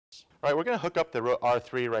All right, we're going to hook up the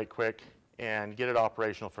R3 right quick and get it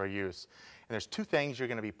operational for use. And there's two things you're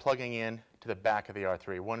going to be plugging in to the back of the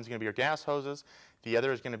R3. One is going to be your gas hoses. The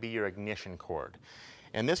other is going to be your ignition cord.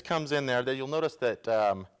 And this comes in there. You'll notice that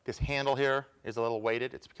this handle here is a little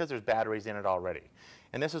weighted. It's because there's batteries in it already.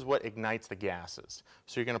 And this is what ignites the gases.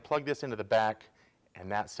 So you're going to plug this into the back,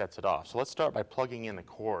 and that sets it off. So let's start by plugging in the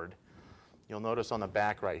cord. You'll notice on the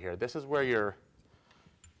back right here, this is where your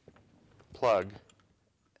plug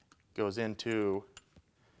goes into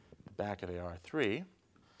the back of the R3.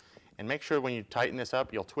 And make sure when you tighten this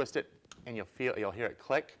up, you'll twist it and you'll hear it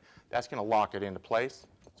click. That's going to lock it into place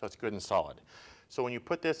so it's good and solid. So when you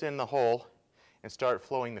put this in the hole and start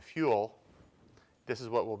flowing the fuel, this is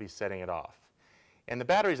what will be setting it off. And the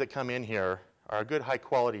batteries that come in here are a good high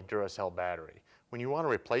quality Duracell battery. When you want to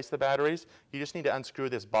replace the batteries, you just need to unscrew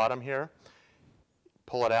this bottom here,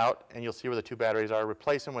 pull it out, and you'll see where the two batteries are.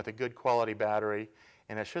 Replace them with a good quality battery,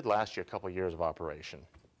 and it should last you a couple years of operation.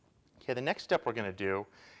 Okay, the next step we're going to do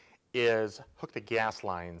is hook the gas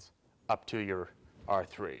lines up to your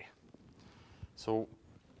R3. So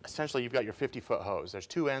essentially you've got your 50-foot hose. There's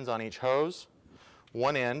two ends on each hose.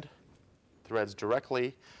 One end threads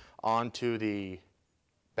directly onto the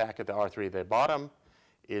back of the R3. The bottom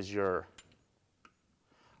is your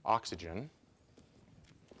oxygen,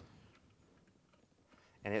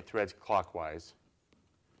 and it threads clockwise.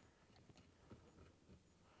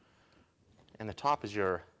 And the top is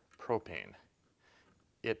your propane.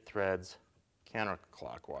 It threads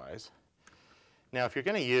counterclockwise. Now, if you're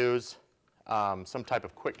going to use some type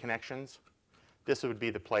of quick connections, this would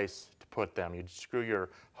be the place to put them. You'd screw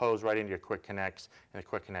your hose right into your quick connects, and the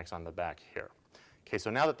quick connects on the back here. Okay,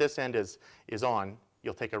 so now that this end is on,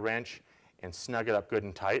 you'll take a wrench and snug it up good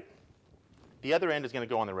and tight. The other end is going to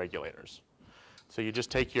go on the regulators. So you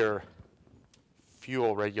just take your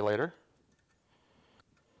fuel regulator,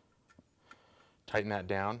 tighten that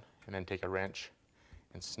down, and then take a wrench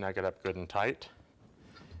and snug it up good and tight.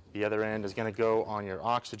 The other end is going to go on your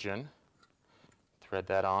oxygen. Thread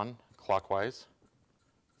that on clockwise.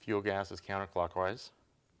 Fuel gas is counterclockwise.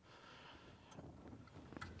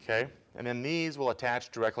 Okay, and then these will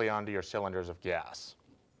attach directly onto your cylinders of gas.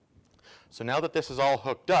 So now that this is all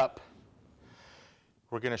hooked up,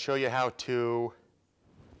 we're going to show you how to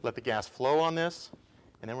let the gas flow on this,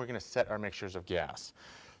 and then we're going to set our mixtures of gas.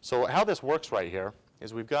 So how this works right here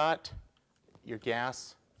is we've got your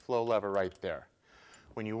gas flow lever right there.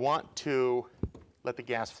 When you want to let the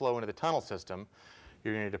gas flow into the tunnel system,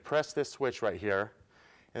 you're going to depress this switch right here,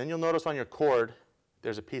 and then you'll notice on your cord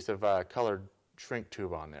there's a piece of colored shrink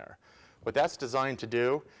tube on there. What that's designed to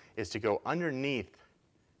do is to go underneath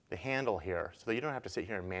the handle here so that you don't have to sit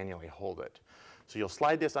here and manually hold it. So you'll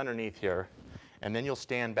slide this underneath here, and then you'll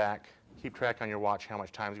stand back, keep track on your watch how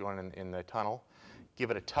much time's going in the tunnel, give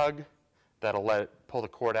it a tug, that'll let it pull the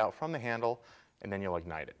cord out from the handle, and then you'll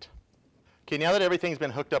ignite it. Okay, now that everything's been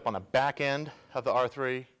hooked up on the back end of the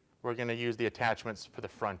R3, we're going to use the attachments for the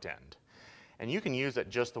front end. And you can use it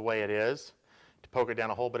just the way it is to poke it down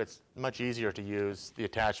a hole, but it's much easier to use the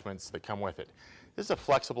attachments that come with it. This is a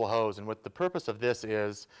flexible hose, and what the purpose of this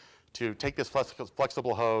is to take this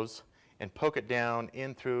flexible hose and poke it down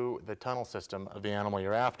in through the tunnel system of the animal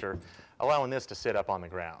you're after, allowing this to sit up on the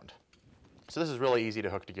ground. So this is really easy to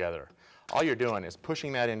hook together. All you're doing is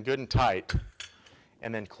pushing that in good and tight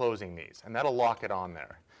and then closing these, and that'll lock it on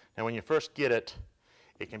there. Now when you first get it,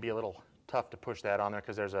 it can be a little tough to push that on there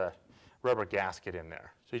because there's a rubber gasket in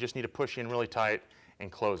there. So you just need to push in really tight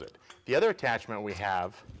and close it. The other attachment we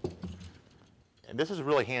have, and this is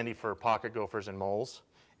really handy for pocket gophers and moles,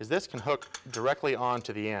 is this can hook directly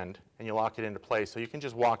onto the end, and you lock it into place. So you can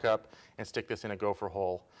just walk up and stick this in a gopher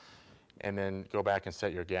hole and then go back and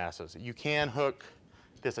set your gases. You can hook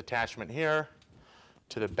this attachment here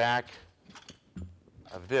to the back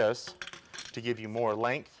of this to give you more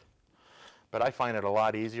length, but I find it a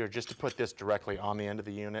lot easier just to put this directly on the end of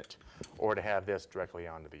the unit or to have this directly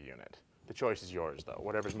onto the unit. The choice is yours, though,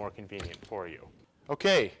 whatever's more convenient for you.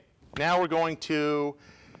 Okay, now we're going to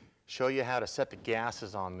show you how to set the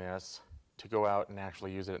gases on this to go out and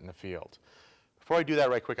actually use it in the field. Before I do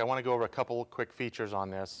that right quick, I want to go over a couple quick features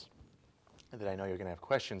on this that I know you're going to have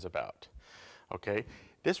questions about. Okay,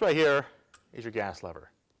 this right here is your gas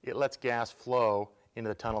lever. It lets gas flow into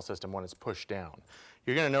the tunnel system when it's pushed down.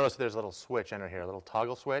 You're going to notice there's a little switch under here, a little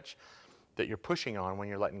toggle switch that you're pushing on when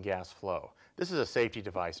you're letting gas flow. This is a safety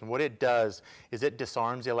device, and what it does is it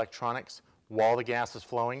disarms the electronics while the gas is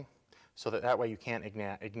flowing, so that way you can't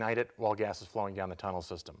ignite it while gas is flowing down the tunnel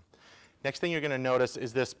system. Next thing you're going to notice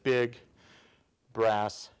is this big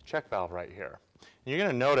brass check valve right here. And you're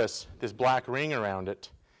going to notice this black ring around it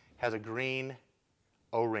has a green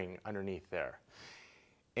O-ring underneath there.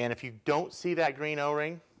 And if you don't see that green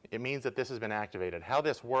O-ring, it means that this has been activated. How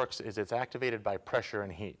this works is it's activated by pressure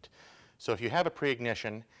and heat. So if you have a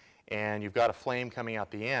pre-ignition and you've got a flame coming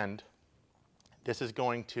out the end, this is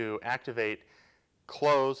going to activate,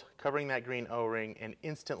 close, covering that green O-ring, and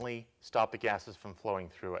instantly stop the gases from flowing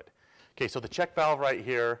through it. Okay, so the check valve right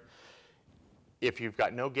here, if you've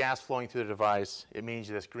got no gas flowing through the device, it means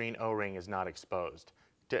this green O-ring is not exposed.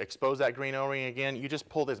 To expose that green O-ring again, you just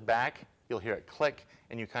pull this back, you'll hear it click,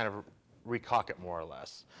 and you kind of recock it more or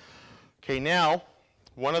less. Okay, now,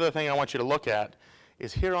 one other thing I want you to look at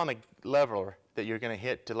is here on the lever that you're going to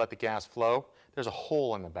hit to let the gas flow, there's a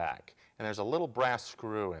hole in the back, and there's a little brass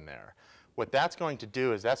screw in there. What that's going to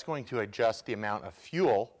do is that's going to adjust the amount of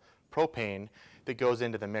fuel, propane, that goes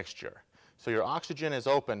into the mixture. So your oxygen is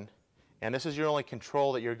open, and this is your only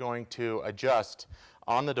control that you're going to adjust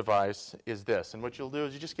on the device is this. And what you'll do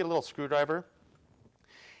is you just get a little screwdriver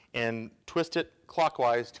and twist it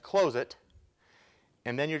clockwise to close it,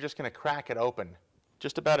 and then you're just going to crack it open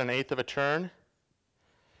just about 1/8 of a turn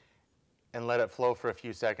and let it flow for a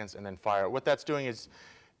few seconds and then fire it. What that's doing is,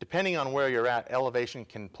 depending on where you're at, elevation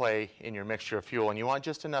can play in your mixture of fuel, and you want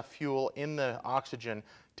just enough fuel in the oxygen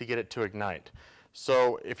to get it to ignite.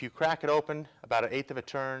 So if you crack it open about 1/8 of a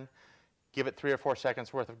turn, give it 3 or 4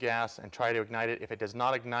 seconds worth of gas and try to ignite it. If it does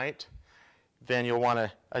not ignite, then you'll want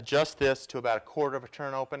to adjust this to about 1/4 of a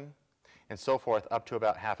turn open and so forth up to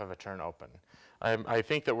about 1/2 of a turn open. I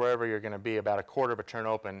think that wherever you're going to be about 1/4 of a turn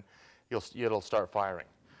open, it'll start firing.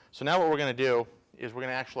 So now what we're going to do is we're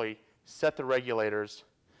going to actually set the regulators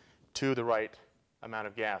to the right amount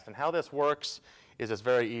of gas. And how this works is it's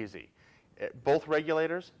very easy. Both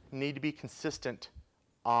regulators need to be consistent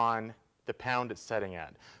on the pound it's setting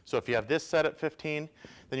at. So if you have this set at 15,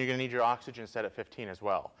 then you're going to need your oxygen set at 15 as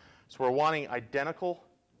well. So we're wanting identical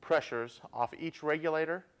pressures off each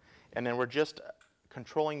regulator, and then we're just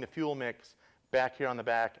controlling the fuel mix back here on the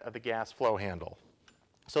back of the gas flow handle.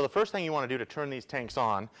 So the first thing you want to do to turn these tanks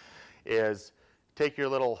on is take your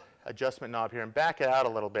little adjustment knob here and back it out a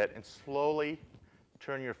little bit and slowly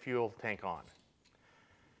turn your fuel tank on.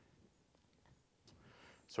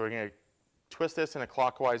 So we're going to twist this in a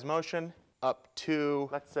clockwise motion up to,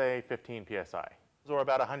 let's say, 15 psi, or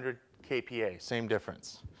about 100 kPa, same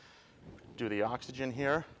difference. Do the oxygen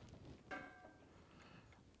here.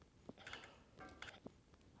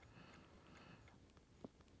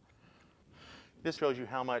 This shows you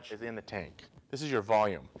how much is in the tank. This is your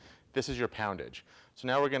volume. This is your poundage. So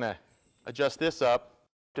now we're going to adjust this up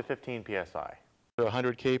to 15 psi. To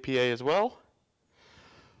 100 kPa as well.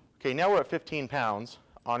 Okay, now we're at 15 pounds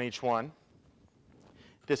on each one.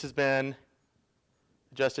 This has been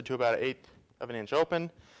adjusted to about 1/8 of an inch open.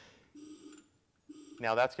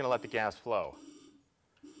 Now that's going to let the gas flow.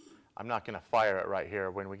 I'm not going to fire it right here.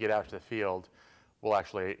 When we get out to the field, we'll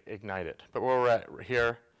actually ignite it. But where we're at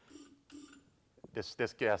here,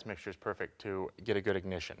 this gas mixture is perfect to get a good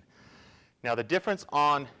ignition. Now the difference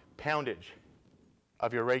on poundage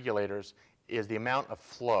of your regulators is the amount of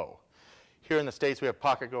flow. Here in the States we have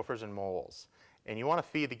pocket gophers and moles. And you want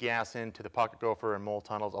to feed the gas into the pocket gopher and mole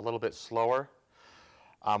tunnels a little bit slower.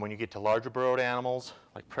 When you get to larger burrowed animals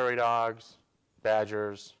like prairie dogs,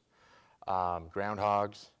 badgers,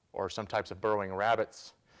 groundhogs, or some types of burrowing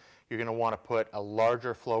rabbits, you're going to want to put a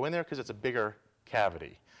larger flow in there because it's a bigger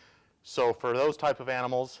cavity. So for those type of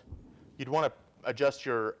animals, you'd want to adjust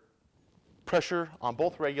your pressure on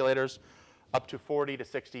both regulators up to 40 to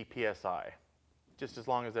 60 psi, just as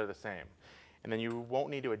long as they're the same. And then you won't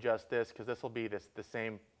need to adjust this because this will be the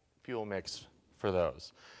same fuel mix for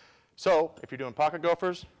those. So if you're doing pocket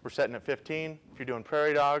gophers, we're setting at 15. If you're doing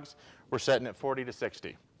prairie dogs, we're setting at 40 to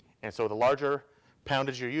 60. And so the larger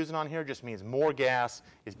poundage you're using on here just means more gas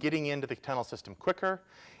is getting into the tunnel system quicker.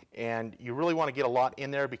 And you really want to get a lot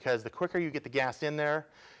in there because the quicker you get the gas in there,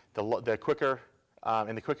 the quicker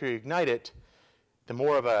you ignite it, the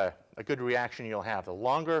more of a good reaction you'll have. The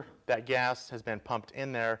longer that gas has been pumped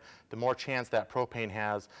in there, the more chance that propane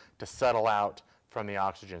has to settle out from the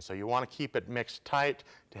oxygen. So you want to keep it mixed tight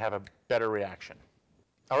to have a better reaction.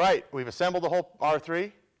 All right, we've assembled the whole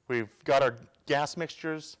R3. We've got our gas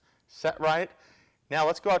mixtures set right. Now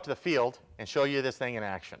let's go out to the field and show you this thing in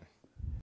action.